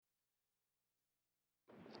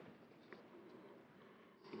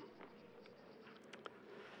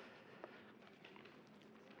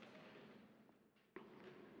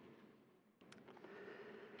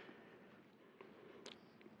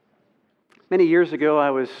Many years ago,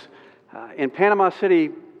 I was in Panama City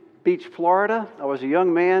Beach, Florida. I was a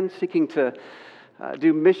young man seeking to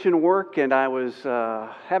do mission work, and I was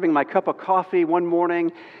having my cup of coffee one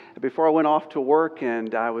morning before I went off to work,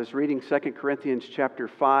 and I was reading 2 Corinthians chapter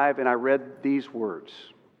 5, and I read these words.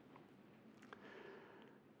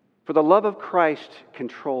 For the love of Christ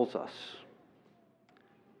controls us.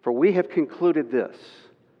 For we have concluded this,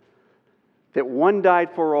 that one died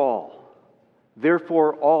for all,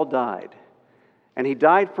 therefore all died. And he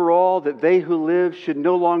died for all, that they who live should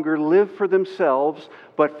no longer live for themselves,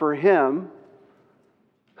 but for him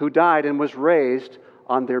who died and was raised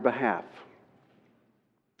on their behalf.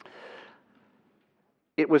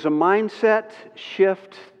 It was a mindset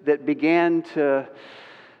shift that began to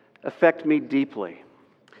affect me deeply.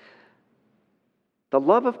 The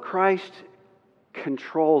love of Christ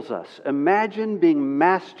controls us. Imagine being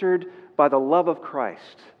mastered by the love of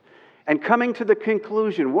Christ and coming to the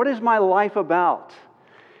conclusion, what is my life about?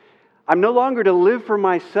 I'm no longer to live for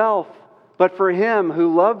myself, but for him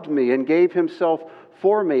who loved me and gave himself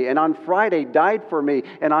for me, and on Friday died for me,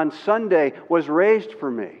 and on Sunday was raised for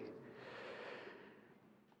me.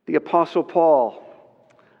 The Apostle Paul,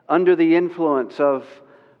 under the influence of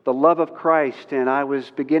the love of Christ, and I was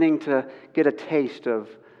beginning to get a taste of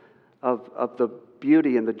the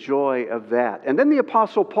beauty and the joy of that. And then the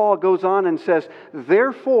Apostle Paul goes on and says,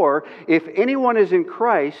 therefore, if anyone is in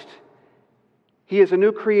Christ, he is a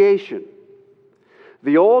new creation.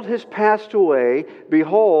 The old has passed away,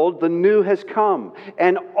 behold, the new has come.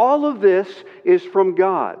 And all of this is from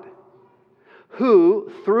God,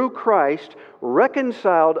 who, through Christ,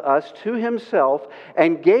 reconciled us to himself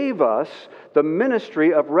and gave us the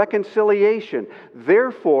ministry of reconciliation.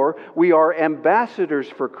 Therefore, we are ambassadors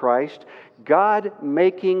for Christ, God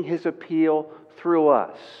making his appeal through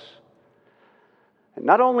us. And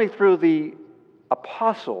not only through the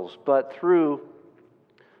apostles, but through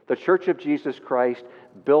the Church of Jesus Christ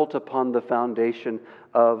built upon the foundation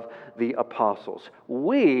of the apostles.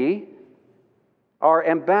 We are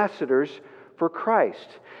ambassadors for Christ.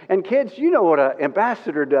 And kids, you know what an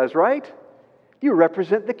ambassador does, right? You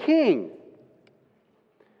represent the king.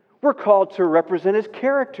 We're called to represent his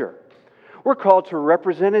character. We're called to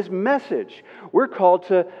represent his message. We're called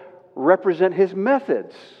to represent his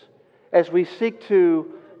methods as we seek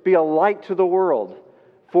to be a light to the world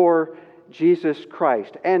for Jesus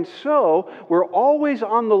Christ. And so, we're always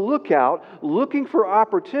on the lookout, looking for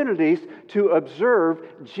opportunities to observe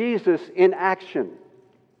Jesus in action.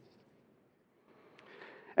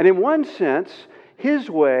 And in one sense,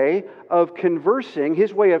 his way of conversing,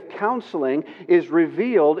 his way of counseling is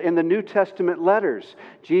revealed in the New Testament letters.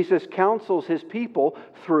 Jesus counsels his people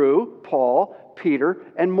through Paul, Peter,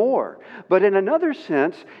 and more. But in another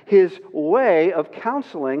sense, his way of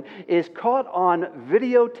counseling is caught on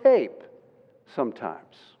videotape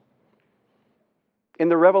sometimes. In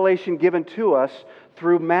the revelation given to us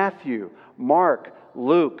through Matthew, Mark,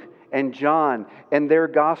 Luke, and John and their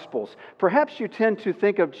Gospels. Perhaps you tend to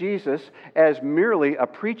think of Jesus as merely a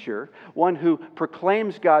preacher, one who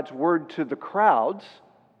proclaims God's word to the crowds,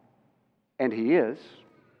 and he is.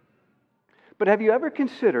 But have you ever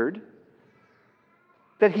considered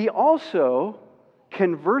that he also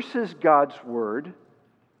converses God's word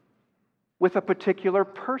with a particular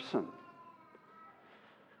person?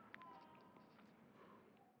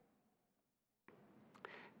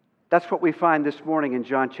 That's what we find this morning in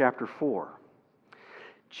John chapter 4.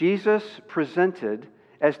 Jesus presented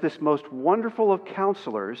as this most wonderful of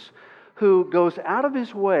counselors who goes out of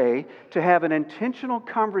his way to have an intentional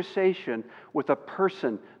conversation with a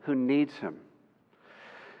person who needs him.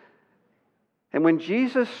 And when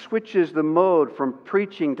Jesus switches the mode from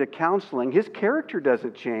preaching to counseling, his character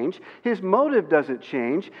doesn't change, his motive doesn't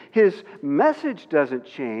change, his message doesn't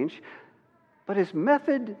change, but his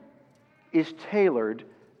method is tailored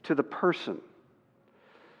to the person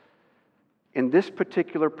in this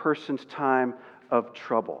particular person's time of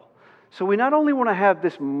trouble. So we not only want to have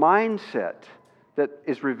this mindset that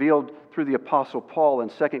is revealed through the Apostle Paul in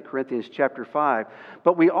 2 Corinthians chapter 5,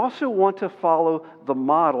 but we also want to follow the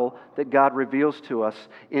model that God reveals to us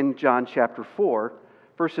in John chapter 4,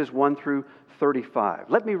 verses 1 through 35.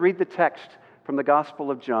 Let me read the text from the Gospel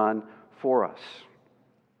of John for us.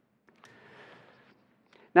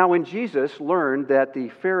 Now, when Jesus learned that the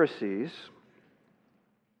Pharisees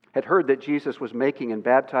had heard that Jesus was making and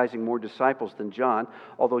baptizing more disciples than John,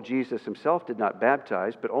 although Jesus himself did not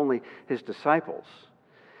baptize, but only his disciples,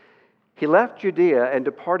 he left Judea and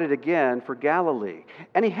departed again for Galilee,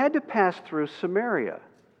 and he had to pass through Samaria.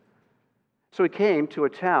 So he came to a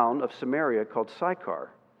town of Samaria called Sychar,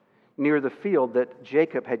 near the field that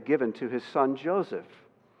Jacob had given to his son Joseph.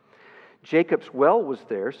 Jacob's well was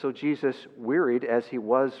there, so Jesus, wearied as he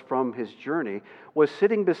was from his journey, was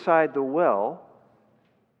sitting beside the well,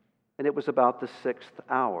 and it was about the 6th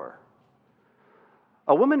hour.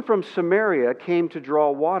 A woman from Samaria came to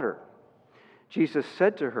draw water. Jesus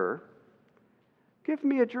said to her, "Give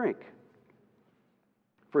me a drink."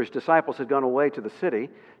 For his disciples had gone away to the city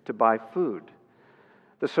to buy food.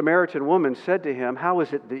 The Samaritan woman said to him, "How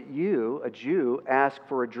is it that you, a Jew, ask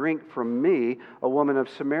for a drink from me, a woman of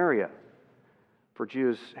Samaria?" For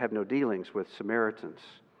Jews have no dealings with Samaritans.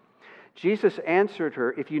 Jesus answered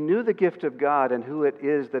her, "If you knew the gift of God and who it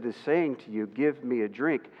is that is saying to you, 'Give me a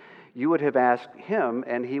drink,' you would have asked him,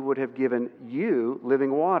 and he would have given you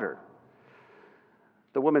living water."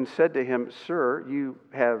 The woman said to him, "Sir, you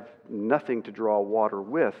have nothing to draw water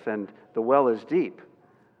with, and the well is deep.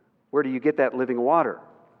 Where do you get that living water?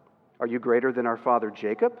 Are you greater than our father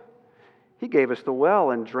Jacob? He gave us the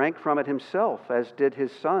well and drank from it himself, as did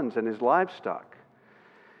his sons and his livestock."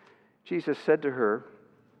 Jesus said to her,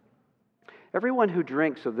 "Everyone who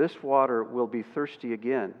drinks of this water will be thirsty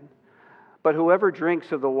again, but whoever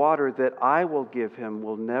drinks of the water that I will give him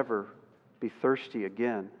will never be thirsty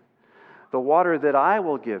again. The water that I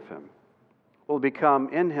will give him will become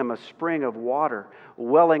in him a spring of water,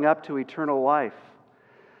 welling up to eternal life."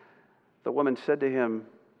 The woman said to him,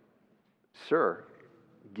 "Sir,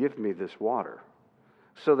 give me this water,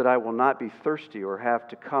 so that I will not be thirsty or have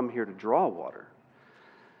to come here to draw water."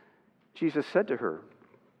 Jesus said to her,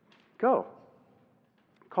 "Go,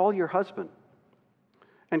 call your husband,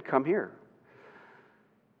 and come here."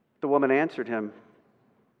 The woman answered him,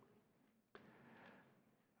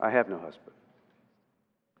 "I have no husband."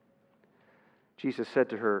 Jesus said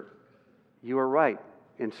to her, "You are right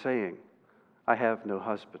in saying, 'I have no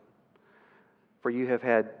husband,' for you have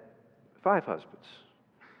had 5 husbands,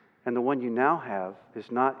 and the one you now have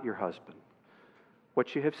is not your husband.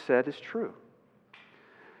 What you have said is true."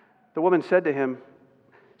 The woman said to him,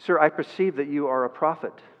 "Sir, I perceive that you are a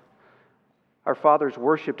prophet. Our fathers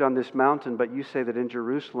worshipped on this mountain, but you say that in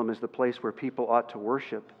Jerusalem is the place where people ought to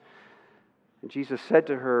worship." And Jesus said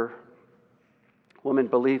to her, "Woman,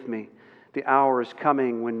 believe me, the hour is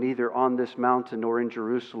coming when neither on this mountain nor in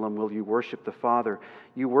Jerusalem will you worship the Father.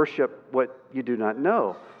 You worship what you do not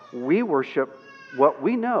know. We worship what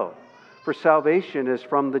we know, for salvation is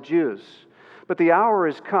from the Jews. But the hour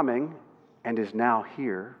is coming, and is now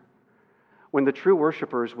here, when the true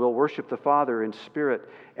worshipers will worship the Father in spirit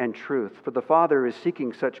and truth, for the Father is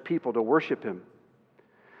seeking such people to worship Him.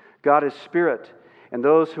 God is spirit, and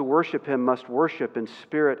those who worship Him must worship in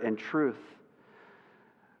spirit and truth."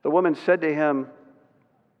 The woman said to him,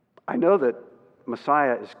 "I know that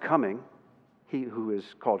Messiah is coming, He who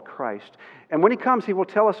is called Christ, and when He comes, He will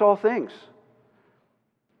tell us all things."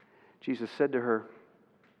 Jesus said to her,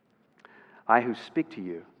 "I who speak to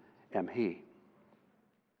you am He."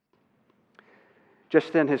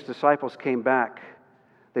 Just then his disciples came back.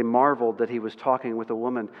 They marveled that He was talking with a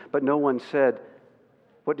woman, but no one said,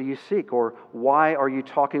 "What do you seek?" or "Why are you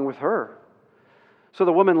talking with her?" So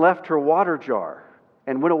the woman left her water jar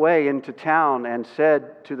and went away into town and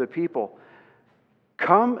said to the people,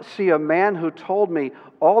 "Come see a man who told me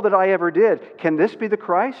all that I ever did. Can this be the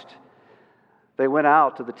Christ?" They went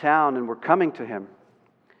out to the town and were coming to Him.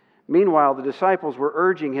 Meanwhile, the disciples were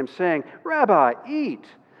urging Him, saying, "Rabbi, eat."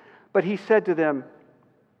 But He said to them,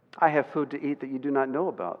 "I have food to eat that you do not know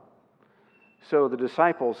about." So the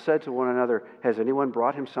disciples said to one another, "Has anyone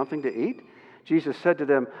brought Him something to eat?" Jesus said to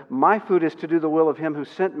them, "My food is to do the will of Him who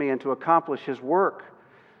sent me and to accomplish His work.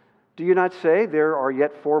 Do you not say, 'There are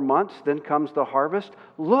yet 4 months, then comes the harvest'?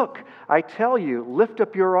 Look, I tell you, lift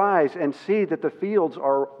up your eyes and see that the fields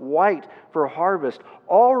are white for harvest.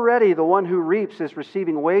 Already the one who reaps is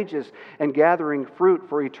receiving wages and gathering fruit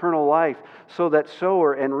for eternal life, so that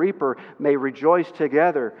sower and reaper may rejoice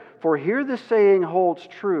together. For here the saying holds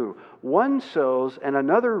true, one sows and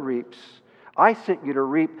another reaps. I sent you to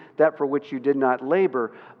reap that for which you did not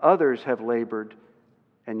labor. Others have labored,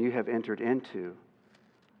 and you have entered into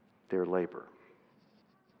their labor."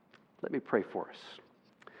 Let me pray for us.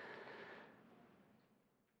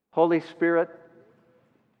 Holy Spirit,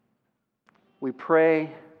 we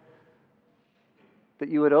pray that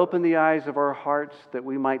you would open the eyes of our hearts that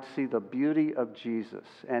we might see the beauty of Jesus,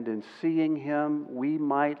 and in seeing Him we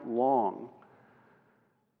might long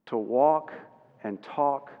to walk and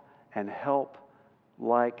talk and help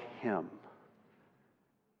like Him.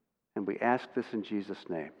 And we ask this in Jesus'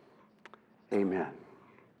 name. Amen.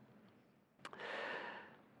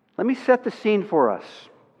 Let me set the scene for us.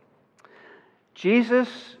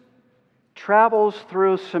 Jesus travels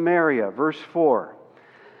through Samaria, verse 4.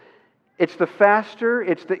 It's the faster,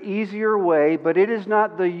 it's the easier way, but it is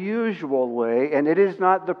not the usual way, and it is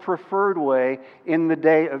not the preferred way in the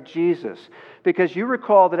day of Jesus. Because you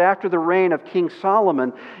recall that after the reign of King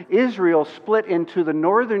Solomon, Israel split into the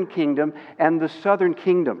northern kingdom and the southern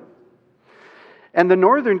kingdom. And the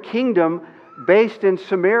northern kingdom, based in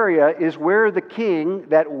Samaria, is where the king,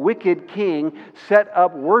 that wicked king, set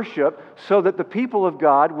up worship so that the people of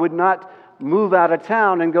God would not move out of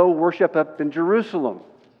town and go worship up in Jerusalem.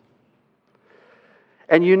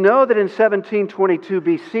 And you know that in 1722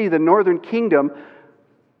 BC, the northern kingdom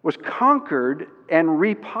was conquered and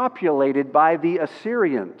repopulated by the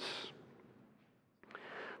Assyrians.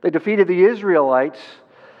 They defeated the Israelites,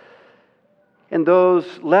 and those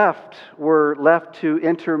left were left to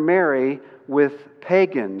intermarry with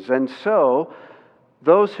pagans. And so,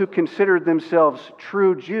 those who considered themselves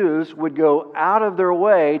true Jews would go out of their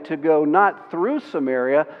way to go not through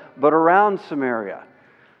Samaria, but around Samaria.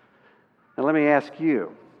 Now let me ask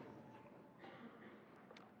you,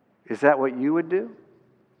 is that what you would do?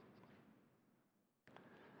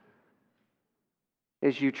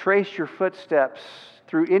 As you trace your footsteps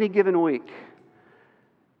through any given week,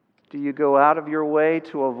 do you go out of your way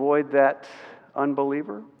to avoid that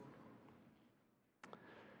unbeliever?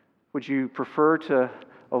 Would you prefer to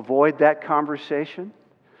avoid that conversation?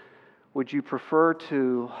 Would you prefer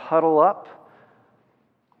to huddle up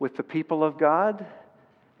with the people of God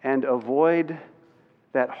and avoid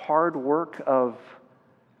that hard work of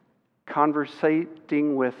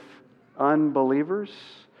conversating with unbelievers?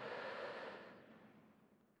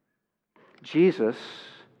 Jesus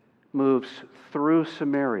moves through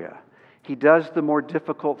Samaria. He does the more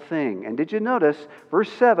difficult thing. And did you notice,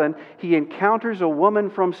 verse 7, he encounters a woman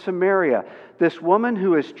from Samaria, this woman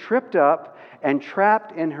who is tripped up and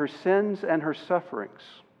trapped in her sins and her sufferings.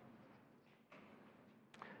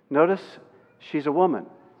 Notice, she's a woman.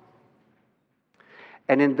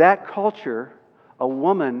 And in that culture, a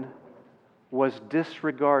woman was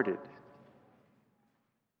disregarded.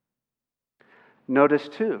 Notice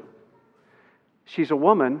too, she's a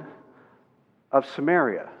woman of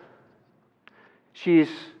Samaria. She's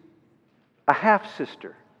a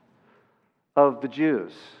half-sister of the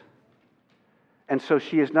Jews. And so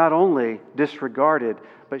she is not only disregarded,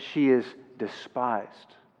 but she is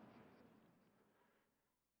despised.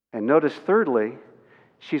 And notice thirdly,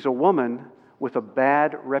 she's a woman with a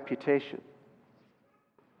bad reputation.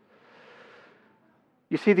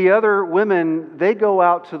 You see, the other women, they go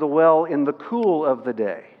out to the well in the cool of the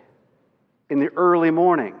day, in the early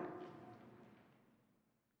morning.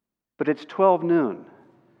 But it's 12 noon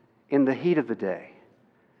in the heat of the day.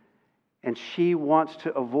 And she wants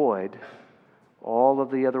to avoid all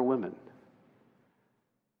of the other women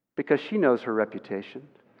because she knows her reputation,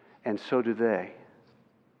 and so do they.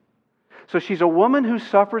 So she's a woman who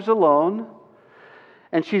suffers alone,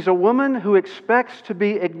 and she's a woman who expects to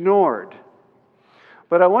be ignored.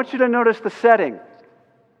 But I want you to notice the setting.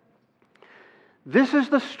 This is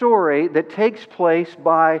the story that takes place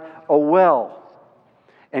by a well.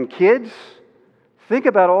 And kids, think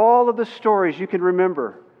about all of the stories you can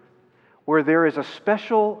remember where there is a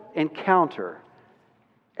special encounter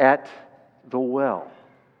at the well.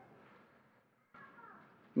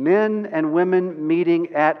 Men and women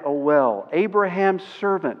meeting at a well. Abraham's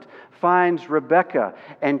servant finds Rebekah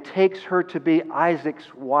and takes her to be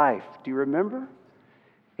Isaac's wife. Do you remember?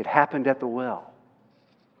 It happened at the well.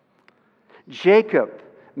 Jacob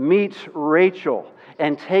meets Rachel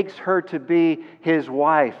and takes her to be his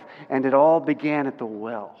wife, and it all began at the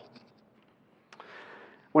well.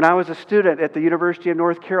 When I was a student at the University of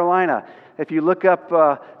North Carolina, if you look up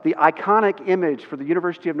the iconic image for the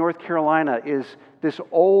University of North Carolina is this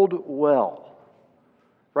old well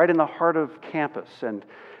right in the heart of campus. And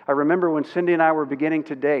I remember when Cindy and I were beginning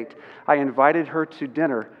to date, I invited her to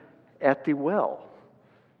dinner at the well.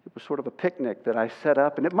 It was sort of a picnic that I set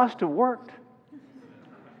up, and it must have worked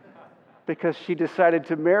because she decided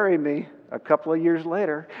to marry me a couple of years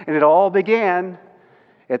later, and it all began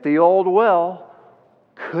at the old well.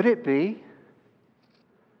 Could it be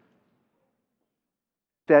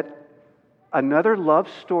that another love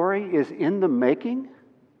story is in the making?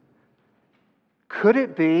 Could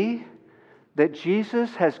it be that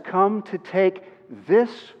Jesus has come to take this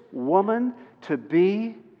woman to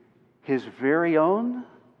be his very own?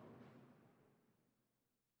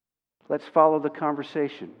 Let's follow the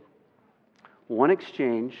conversation, one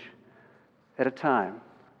exchange at a time.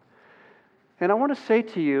 And I want to say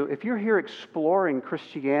to you, if you're here exploring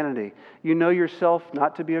Christianity, you know yourself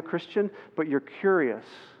not to be a Christian, but you're curious.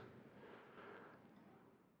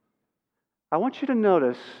 I want you to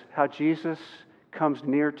notice how Jesus comes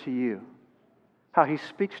near to you, how he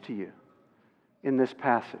speaks to you. in this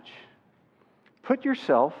passage. Put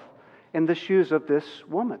yourself in the shoes of this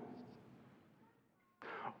woman.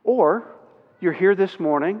 Or you're here this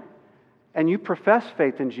morning and you profess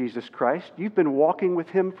faith in Jesus Christ. You've been walking with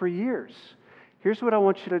Him for years. Here's what I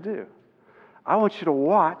want you to do. I want you to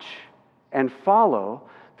watch and follow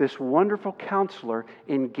this wonderful counselor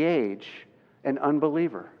engage an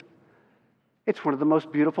unbeliever. It's one of the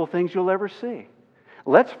most beautiful things you'll ever see.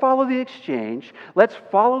 Let's follow the exchange. Let's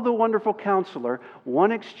follow the wonderful counselor,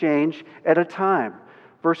 one exchange at a time.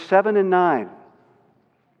 Verse 7 and 9,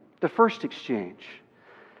 the first exchange.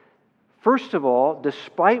 First of all,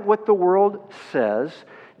 despite what the world says,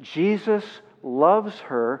 Jesus loves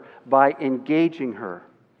her by engaging her.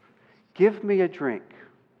 Give me a drink.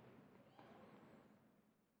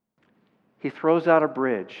 He throws out a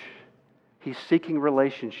bridge. He's seeking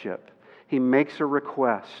relationship. He makes a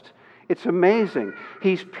request. It's amazing.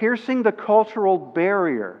 He's piercing the cultural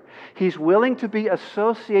barrier. He's willing to be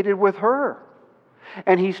associated with her.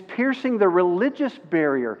 And he's piercing the religious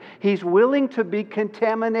barrier. He's willing to be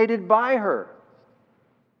contaminated by her.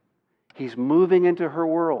 He's moving into her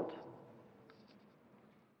world.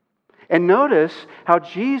 And notice how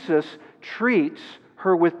Jesus treats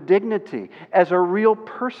her with dignity as a real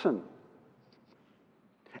person,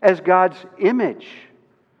 as God's image,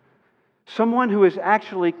 someone who is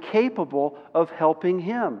actually capable of helping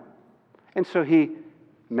him. And so he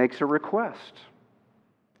makes a request.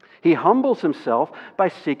 He humbles himself by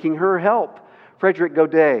seeking her help. Frederick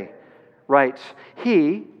Godet writes,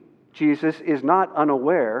 Jesus, is not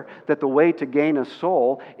unaware that the way to gain a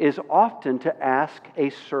soul is often to ask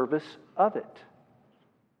a service of it.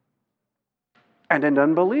 And an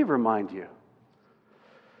unbeliever, mind you.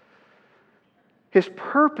 His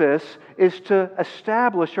purpose is to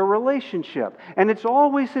establish a relationship, and it's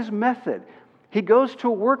always his method. He goes to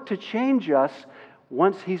work to change us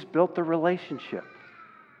once he's built the relationship.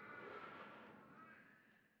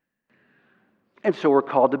 And so we're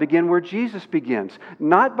called to begin where Jesus begins,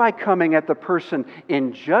 not by coming at the person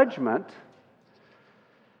in judgment,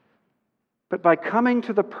 but by coming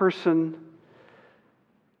to the person,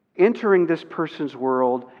 entering this person's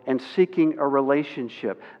world and seeking a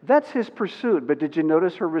relationship. That's his pursuit. But did you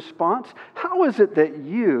notice her response? How is it that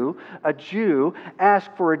you, a Jew, ask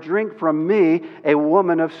for a drink from me, a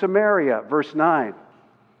woman of Samaria? Verse 9.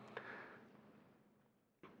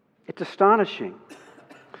 It's astonishing.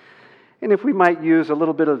 And if we might use a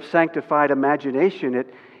little bit of sanctified imagination,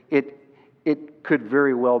 it could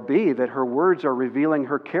very well be that her words are revealing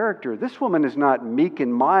her character. This woman is not meek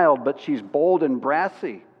and mild, but she's bold and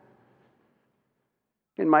brassy.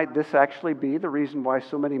 And might this actually be the reason why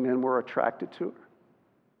so many men were attracted to her?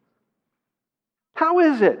 How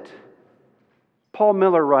is it? Paul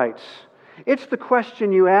Miller writes, it's the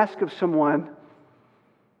question you ask of someone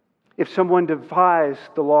if someone defies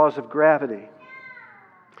the laws of gravity.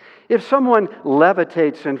 If someone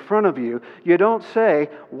levitates in front of you, you don't say,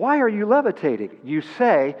 why are you levitating? You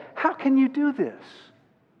say, how can you do this?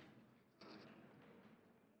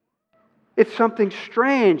 It's something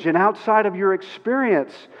strange and outside of your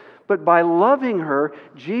experience. But by loving her,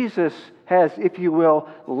 Jesus has, if you will,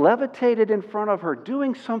 levitated in front of her,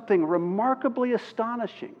 doing something remarkably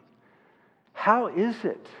astonishing. How is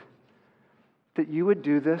it that you would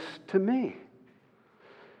do this to me?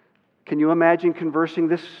 Can you imagine conversing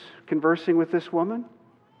with this woman?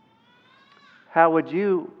 How would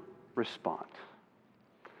you respond?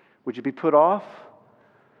 Would you be put off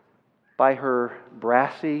by her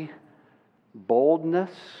brassy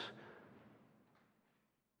boldness?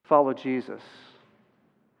 Follow Jesus.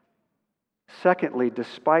 Secondly,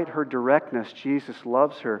 despite her directness, Jesus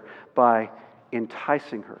loves her by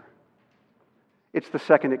enticing her. It's the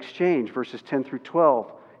second exchange, verses 10 through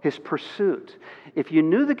 12. His pursuit. If you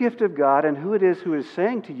knew the gift of God and who it is who is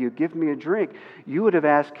saying to you, give me a drink, you would have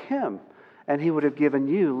asked him, and he would have given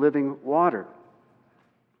you living water.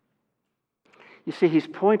 You see, he's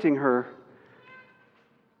pointing her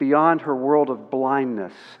beyond her world of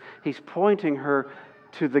blindness. He's pointing her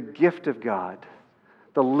to the gift of God,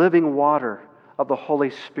 the living water of the Holy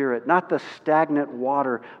Spirit, not the stagnant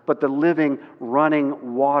water, but the living,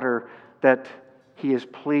 running water that He is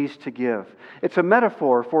pleased to give. It's a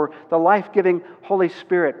metaphor for the life-giving Holy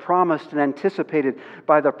Spirit promised and anticipated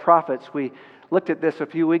by the prophets. We looked at this a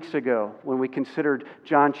few weeks ago when we considered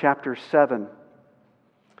John chapter 7.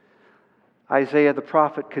 Isaiah the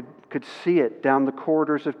prophet could see it down the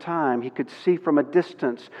corridors of time. He could see from a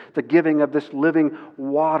distance the giving of this living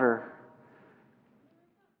water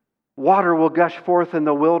Water will gush forth in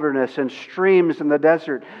the wilderness and streams in the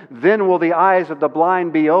desert. Then will the eyes of the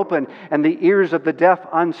blind be opened and the ears of the deaf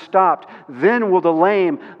unstopped. Then will the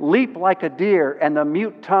lame leap like a deer and the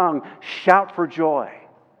mute tongue shout for joy.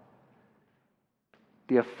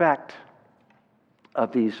 The effect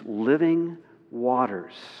of these living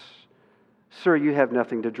waters. Sir, you have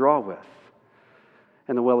nothing to draw with,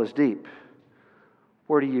 and the well is deep.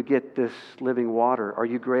 Where do you get this living water? Are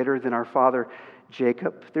you greater than our father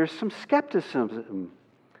Jacob? There's some skepticism,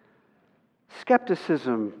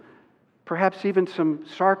 perhaps even some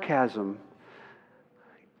sarcasm.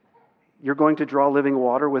 You're going to draw living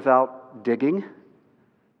water without digging?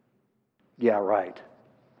 Yeah, right.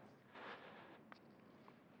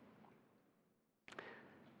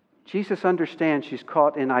 Jesus understands she's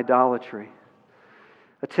caught in idolatry,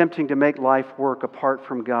 attempting to make life work apart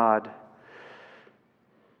from God.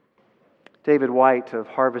 David White of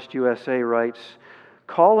Harvest USA writes,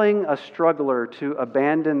 "Calling a struggler to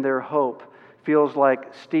abandon their hope feels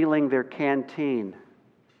like stealing their canteen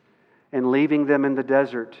and leaving them in the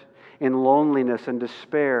desert in loneliness and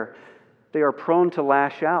despair. They are prone to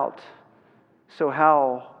lash out. So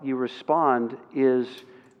how you respond is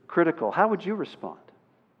critical." How would you respond?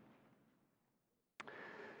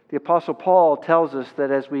 The Apostle Paul tells us that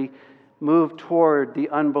as we move toward the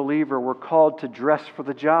unbeliever, we're called to dress for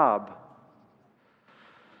the job.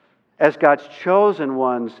 As God's chosen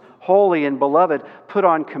ones, holy and beloved, put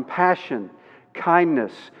on compassion,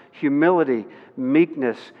 kindness, humility,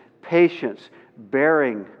 meekness, patience,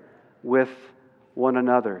 bearing with one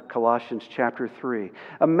another. Colossians chapter 3.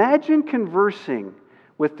 Imagine conversing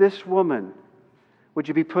with this woman. Would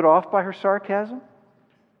you be put off by her sarcasm?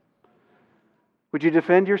 Would you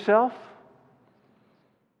defend yourself?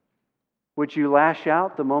 Would you lash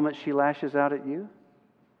out the moment she lashes out at you?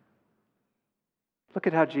 Look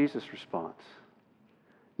at how Jesus responds.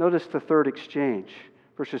 Notice the third exchange,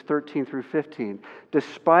 verses 13 through 15.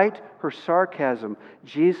 Despite her sarcasm,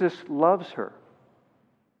 Jesus loves her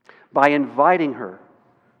by inviting her.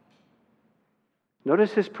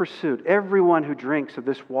 Notice his pursuit. Everyone who drinks of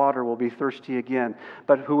this water will be thirsty again,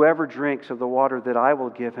 but whoever drinks of the water that I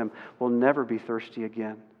will give him will never be thirsty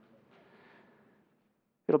again.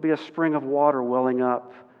 It'll be a spring of water welling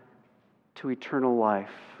up to eternal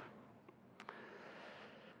life.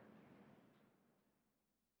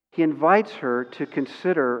 He invites her to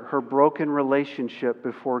consider her broken relationship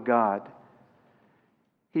before God.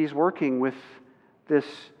 He's working with this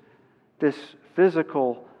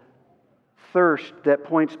physical thirst that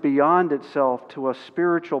points beyond itself to a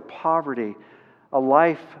spiritual poverty, a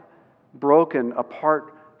life broken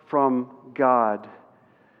apart from God.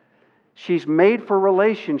 She's made for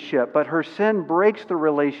relationship, but her sin breaks the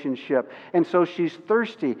relationship. And so she's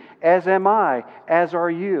thirsty, as am I, as are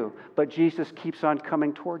you. But Jesus keeps on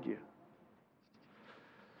coming toward you.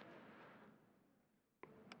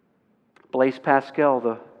 Blaise Pascal,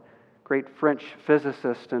 the great French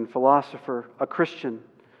physicist and philosopher, a Christian,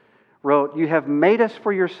 wrote, "You have made us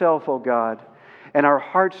for yourself, O God, and our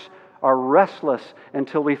hearts are restless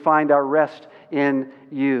until we find our rest in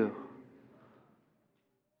you.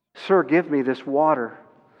 Sir, give me this water,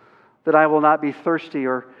 that I will not be thirsty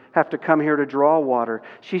or have to come here to draw water."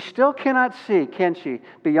 She still cannot see, can she,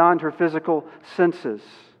 beyond her physical senses.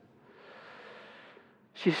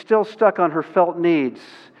 She's still stuck on her felt needs.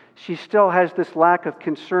 She still has this lack of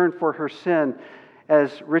concern for her sin.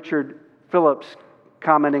 As Richard Phillips,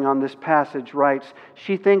 commenting on this passage, writes,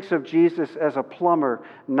 she thinks of Jesus as a plumber,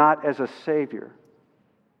 not as a Savior.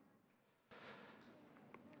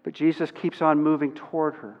 But Jesus keeps on moving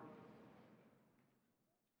toward her.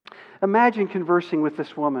 Imagine conversing with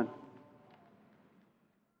this woman.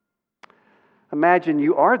 Imagine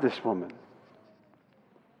you are this woman.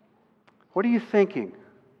 What are you thinking?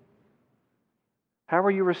 How are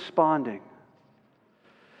you responding?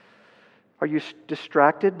 Are you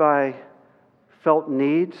distracted by felt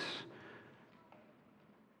needs?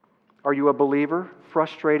 Are you a believer,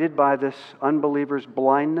 frustrated by this unbeliever's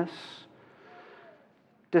blindness?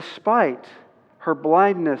 Despite her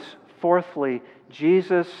blindness, fourthly,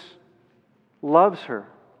 Jesus loves her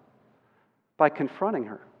by confronting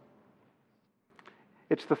her.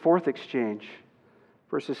 It's the fourth exchange,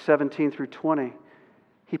 verses 17 through 20.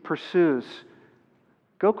 He pursues,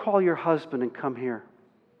 "Go call your husband and come here."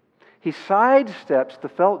 He sidesteps the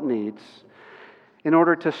felt needs in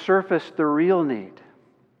order to surface the real need.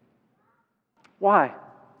 Why?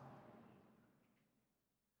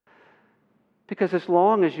 Because as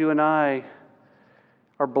long as you and I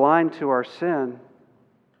are blind to our sin,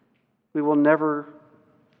 we will never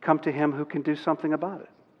come to Him who can do something about it.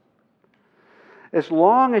 As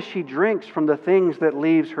long as she drinks from the things that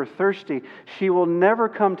leaves her thirsty, she will never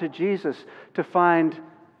come to Jesus to find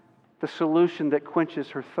the solution that quenches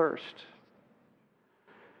her thirst.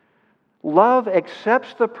 Love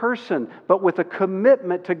accepts the person, but with a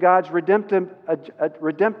commitment to God's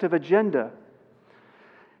redemptive agenda.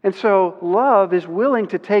 And so love is willing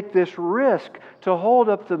to take this risk to hold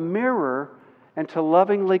up the mirror and to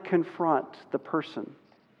lovingly confront the person,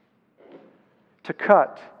 to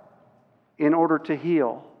cut in order to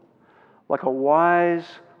heal, like a wise,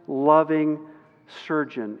 loving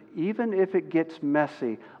surgeon. Even if it gets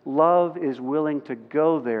messy, love is willing to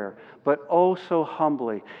go there, but oh so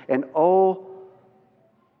humbly and oh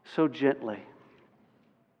so gently,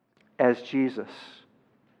 as Jesus.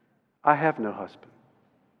 I have no husband.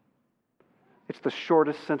 It's the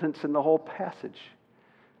shortest sentence in the whole passage.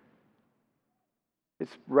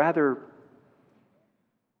 It's rather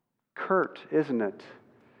curt, isn't it?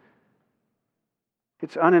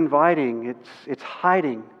 It's uninviting. It's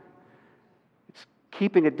hiding. It's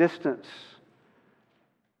keeping a distance.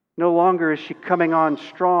 No longer is she coming on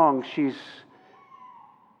strong. She's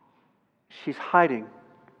hiding.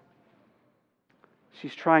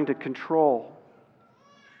 She's trying to control.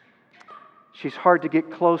 She's hard to get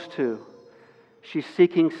close to. She's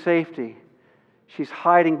seeking safety. She's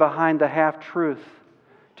hiding behind the half-truth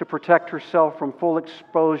to protect herself from full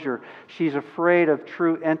exposure. She's afraid of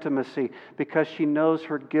true intimacy because she knows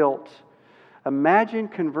her guilt. Imagine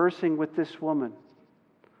conversing with this woman.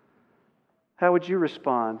 How would you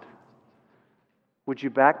respond? Would you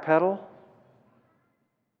backpedal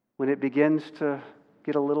when it begins to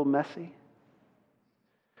get a little messy?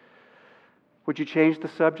 Would you change the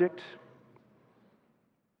subject?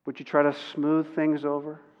 Would you try to smooth things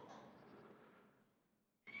over?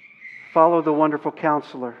 Follow the wonderful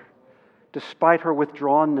counselor. Despite her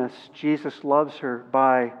withdrawnness, Jesus loves her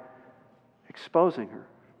by exposing her.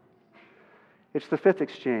 It's the fifth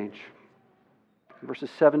exchange. Verses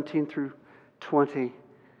 17 through 20.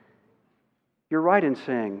 You're right in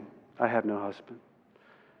saying, I have no husband.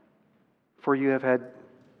 For you have had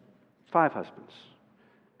 5 husbands.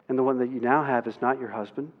 And the one that you now have is not your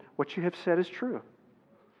husband. What you have said is true.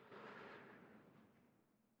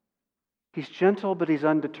 He's gentle, but he's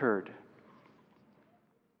undeterred.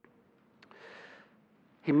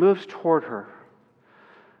 He moves toward her.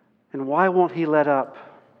 And why won't he let up?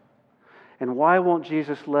 And why won't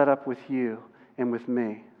Jesus let up with you and with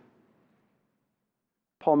me?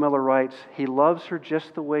 Paul Miller writes, he loves her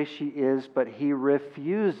just the way she is, but he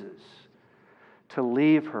refuses to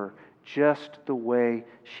leave her just the way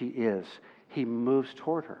she is. He moves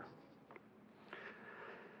toward her.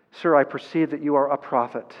 Sir, I perceive that you are a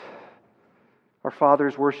prophet. Our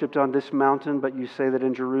fathers worshipped on this mountain, but you say that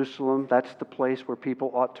in Jerusalem, that's the place where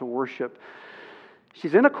people ought to worship.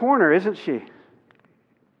 She's in a corner, isn't she?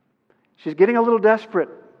 She's getting a little desperate.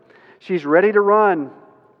 She's ready to run.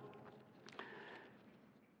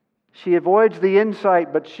 She avoids the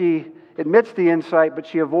insight, but she admits the insight, but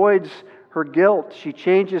she avoids her guilt. She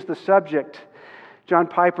changes the subject. John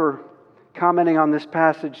Piper, commenting on this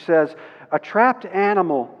passage, says, a trapped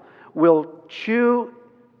animal will chew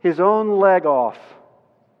his own leg off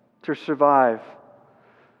to survive.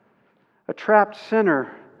 A trapped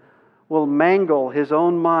sinner will mangle his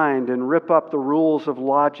own mind and rip up the rules of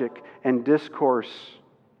logic and discourse.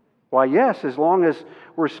 Why, yes, as long as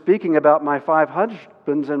we're speaking about my 5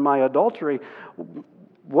 husbands and my adultery,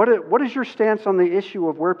 what is your stance on the issue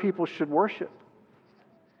of where people should worship?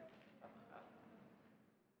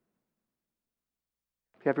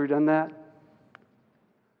 Have you ever done that?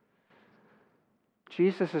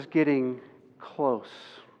 Jesus is getting close.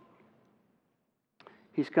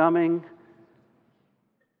 He's coming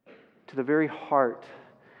to the very heart.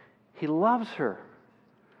 He loves her.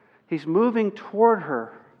 He's moving toward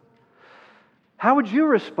her. How would you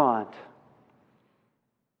respond?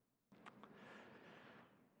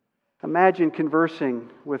 Imagine conversing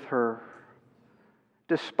with her.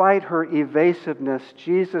 Despite her evasiveness,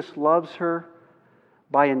 Jesus loves her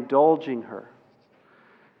by indulging her.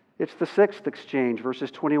 It's the 6th exchange,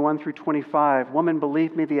 verses 21 through 25. Woman,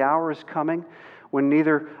 believe me, the hour is coming when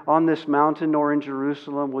neither on this mountain nor in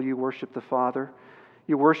Jerusalem will you worship the Father.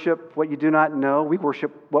 You worship what you do not know. We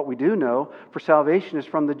worship what we do know, for salvation is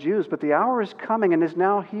from the Jews. But the hour is coming and is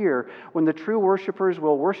now here when the true worshipers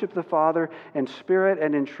will worship the Father in spirit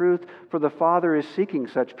and in truth, for the Father is seeking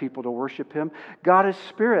such people to worship Him. God is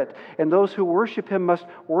spirit, and those who worship Him must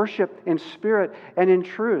worship in spirit and in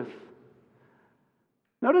truth.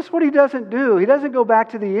 Notice what He doesn't do. He doesn't go back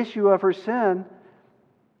to the issue of her sin.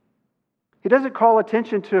 He doesn't call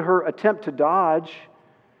attention to her attempt to dodge.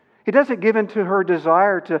 He doesn't give in to her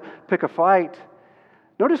desire to pick a fight.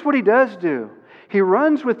 Notice what he does do. He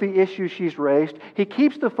runs with the issue she's raised. He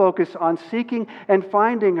keeps the focus on seeking and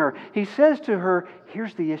finding her. He says to her,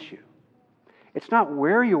 here's the issue. It's not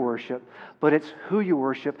where you worship, but it's who you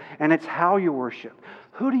worship, and it's how you worship.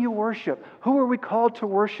 Who do you worship? Who are we called to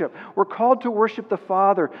worship? We're called to worship the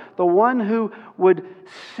Father, the one who would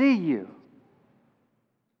see you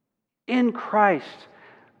in Christ,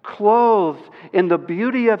 clothed in the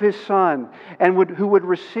beauty of His Son, and who would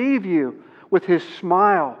receive you with His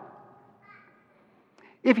smile.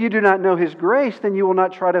 If you do not know His grace, then you will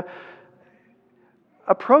not try to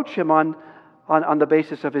approach Him on the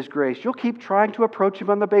basis of His grace. You'll keep trying to approach Him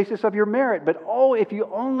on the basis of your merit. But oh, if you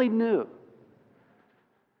only knew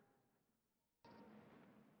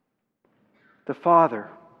the Father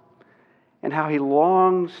and how He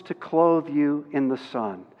longs to clothe you in the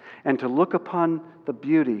Son and to look upon the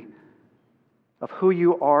beauty of who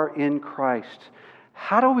you are in Christ.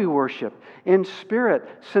 How do we worship? In spirit,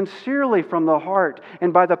 sincerely from the heart,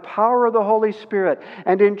 and by the power of the Holy Spirit,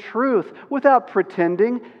 and in truth, without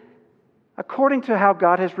pretending, according to how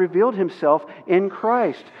God has revealed Himself in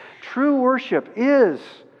Christ. True worship is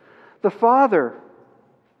the Father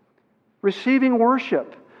receiving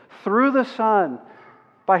worship through the Son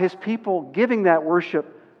by His people giving that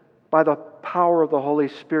worship by the power of the Holy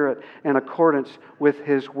Spirit in accordance with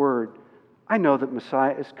His Word. I know that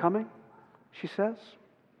Messiah is coming, she says.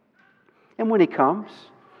 And when He comes,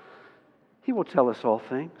 He will tell us all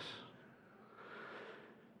things.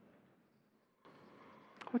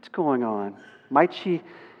 What's going on? Might she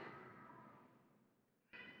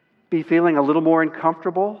be feeling a little more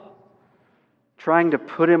uncomfortable, trying to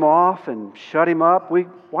put Him off and shut Him up?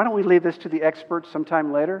 Why don't we leave this to the experts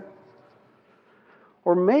sometime later?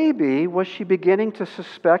 Or maybe was she beginning to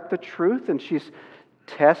suspect the truth and she's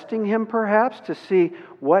testing Him perhaps to see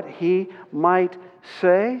what He might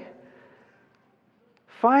say?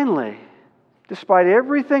 Finally, despite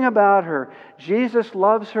everything about her, Jesus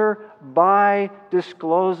loves her by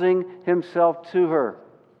disclosing Himself to her.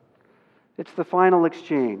 It's the final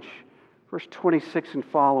exchange. Verse 26 and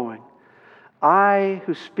following. I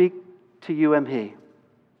who speak to you am He.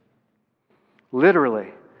 Literally,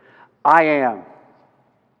 I am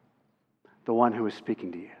the one who is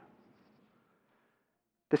speaking to you.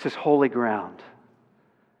 This is holy ground.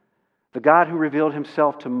 The God who revealed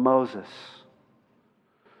Himself to Moses,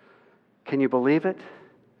 can you believe it?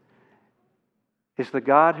 Is the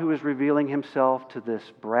God who is revealing Himself to this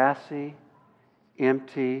brassy,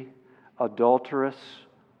 empty, adulterous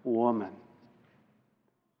woman.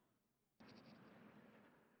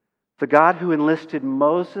 The God who enlisted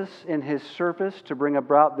Moses in His service to bring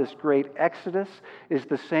about this great exodus is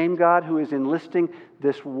the same God who is enlisting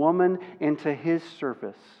this woman into His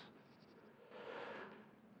service.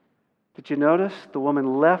 Did you notice? The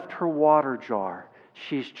woman left her water jar.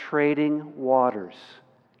 She's trading waters.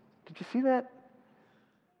 Did you see that?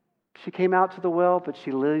 She came out to the well, but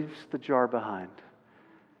she leaves the jar behind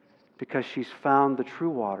because she's found the true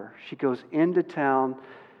water. She goes into town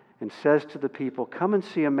and says to the people, come and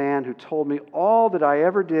see a man who told me all that I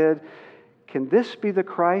ever did. Can this be the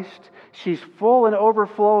Christ? She's full and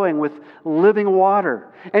overflowing with living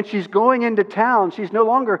water. And she's going into town. She's no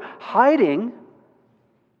longer hiding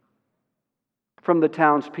from the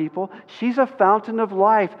townspeople. She's a fountain of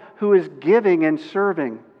life who is giving and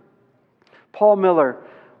serving. Paul Miller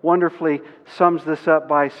wonderfully sums this up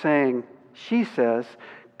by saying, she says,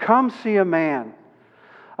 come see a man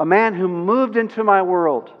who moved into my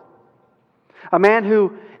world, a man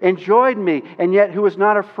who enjoyed me and yet who was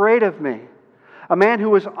not afraid of me, a man who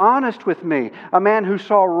was honest with me, a man who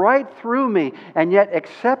saw right through me and yet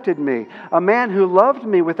accepted me, a man who loved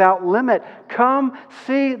me without limit. Come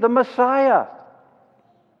see the Messiah.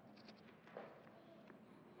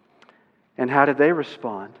 And how did they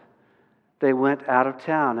respond? They went out of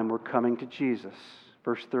town and were coming to Jesus.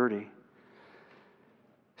 Verse 30.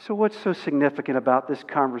 So what's so significant about this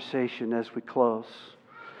conversation as we close?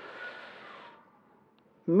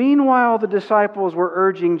 Meanwhile, the disciples were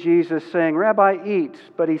urging Jesus, saying, Rabbi, eat.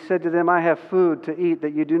 But He said to them, I have food to eat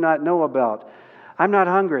that you do not know about. I'm not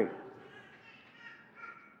hungry.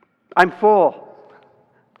 I'm full.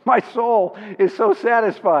 My soul is so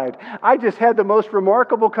satisfied. I just had the most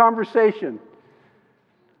remarkable conversation.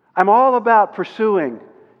 I'm all about pursuing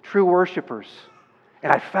true worshipers,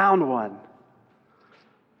 and I found one.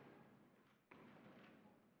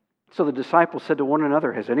 So the disciples said to one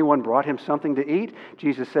another, has anyone brought Him something to eat?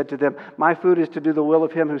 Jesus said to them, my food is to do the will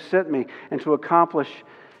of Him who sent me and to accomplish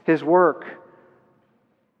His work.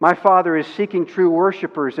 My Father is seeking true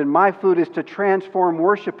worshipers, and my food is to transform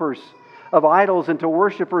worshipers of idols into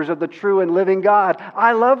worshipers of the true and living God.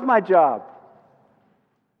 I love my job.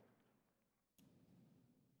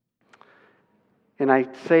 And I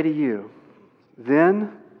say to you,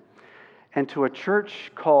 then, and to a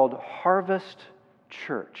church called Harvest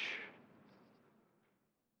Church,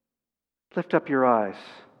 lift up your eyes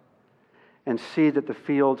and see that the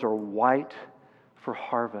fields are white for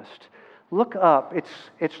harvest. Look up.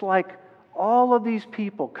 It's like all of these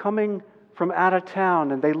people coming from out of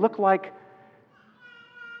town, and they look like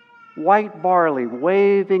white barley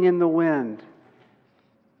waving in the wind,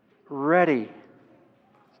 ready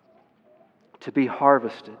to be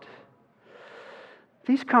harvested.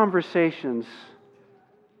 These conversations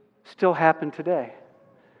still happen today.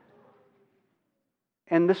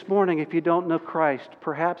 And this morning, if you don't know Christ,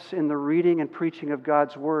 perhaps in the reading and preaching of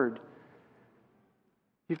God's Word,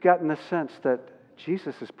 you've gotten the sense that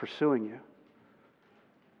Jesus is pursuing you.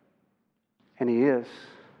 And He is.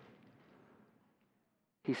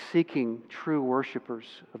 He's seeking true worshipers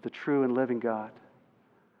of the true and living God.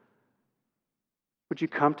 Would you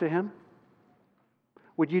come to Him?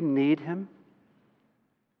 Would you need Him?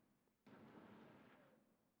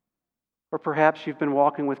 Or perhaps you've been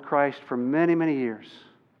walking with Christ for many, many years.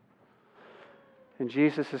 And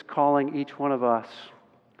Jesus is calling each one of us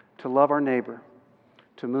to love our neighbor,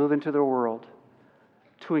 to move into the world,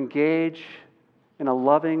 to engage in a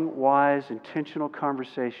loving, wise, intentional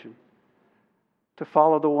conversation, to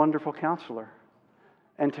follow the wonderful counselor,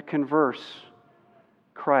 and to converse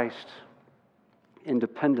Christ in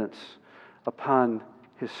dependence upon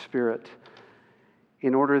His Spirit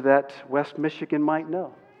in order that West Michigan might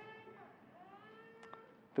know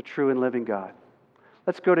the true and living God.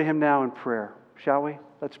 Let's go to Him now in prayer, shall we?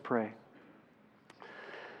 Let's pray.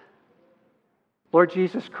 Lord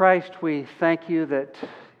Jesus Christ, we thank You that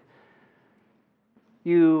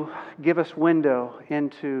You give us window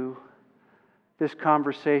into this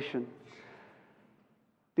conversation.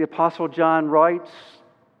 The Apostle John writes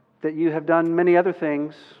that You have done many other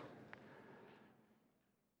things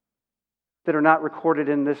that are not recorded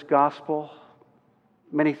in this gospel,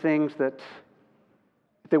 many things that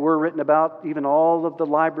if they were written about, even all of the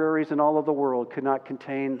libraries in all of the world could not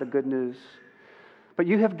contain the good news. But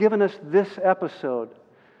You have given us this episode,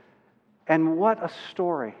 and what a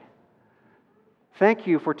story. Thank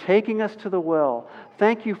You for taking us to the well.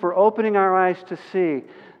 Thank You for opening our eyes to see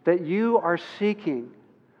that You are seeking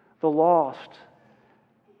the lost.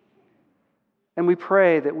 And we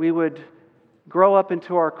pray that we would grow up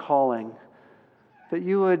into our calling, that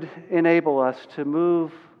You would enable us to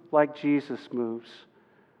move like Jesus moves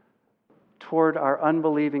toward our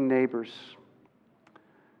unbelieving neighbors,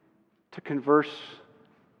 to converse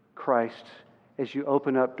Christ as You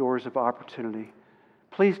open up doors of opportunity.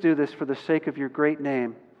 Please do this for the sake of Your great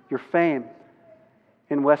name, Your fame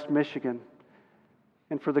in West Michigan,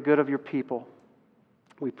 and for the good of Your people.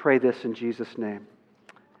 We pray this in Jesus' name.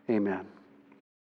 Amen.